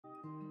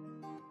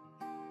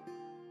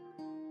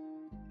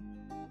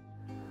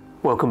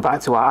Welcome back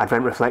to our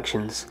Advent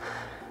Reflections,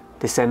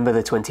 December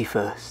the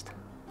 21st.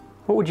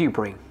 What would you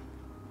bring?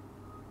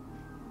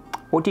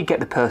 What do you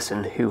get the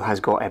person who has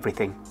got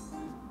everything?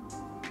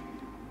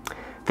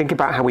 Think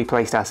about how we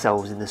placed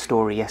ourselves in the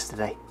story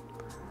yesterday.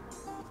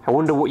 I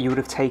wonder what you would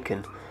have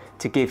taken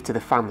to give to the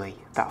family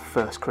that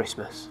first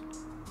Christmas.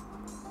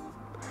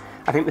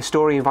 I think the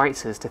story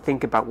invites us to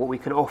think about what we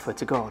can offer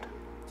to God.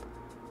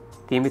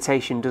 The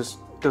invitation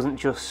doesn't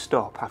just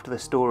stop after the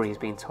story has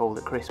been told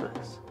at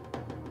Christmas.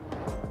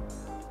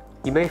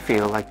 You may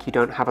feel like you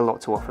don't have a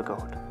lot to offer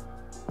God,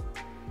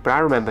 but I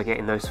remember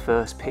getting those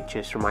first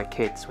pictures from my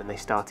kids when they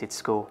started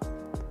school.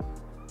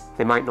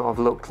 They might not have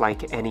looked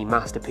like any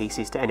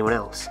masterpieces to anyone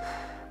else,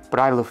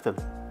 but I love them,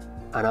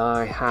 and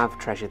I have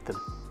treasured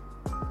them.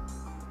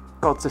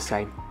 God's the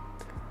same.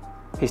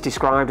 He's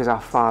described as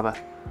our Father,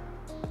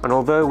 and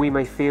although we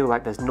may feel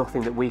like there's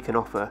nothing that we can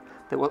offer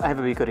that will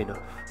ever be good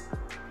enough,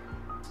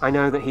 I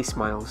know that He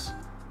smiles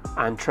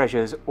and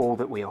treasures all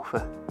that we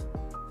offer,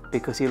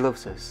 because He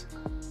loves us,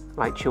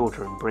 like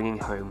children bringing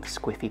home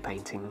squiffy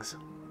paintings.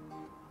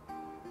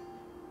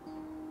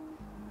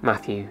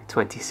 Matthew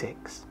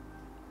 26.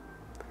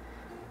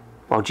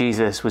 While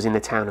Jesus was in the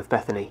town of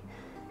Bethany,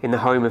 in the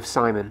home of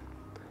Simon,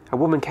 a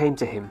woman came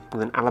to him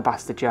with an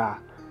alabaster jar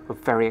of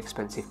very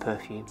expensive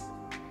perfume.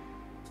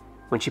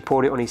 When she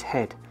poured it on his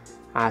head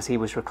as he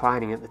was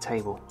reclining at the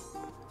table,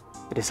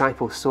 the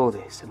disciples saw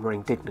this and were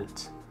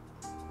indignant.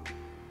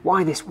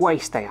 "Why this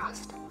waste?" they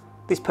asked.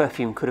 "This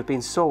perfume could have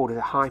been sold at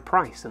a high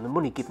price and the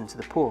money given to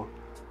the poor."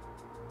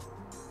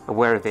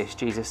 Aware of this,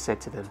 Jesus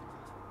said to them,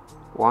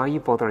 "Why are you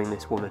bothering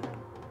this woman?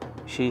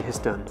 She has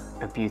done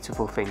a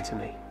beautiful thing to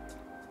me.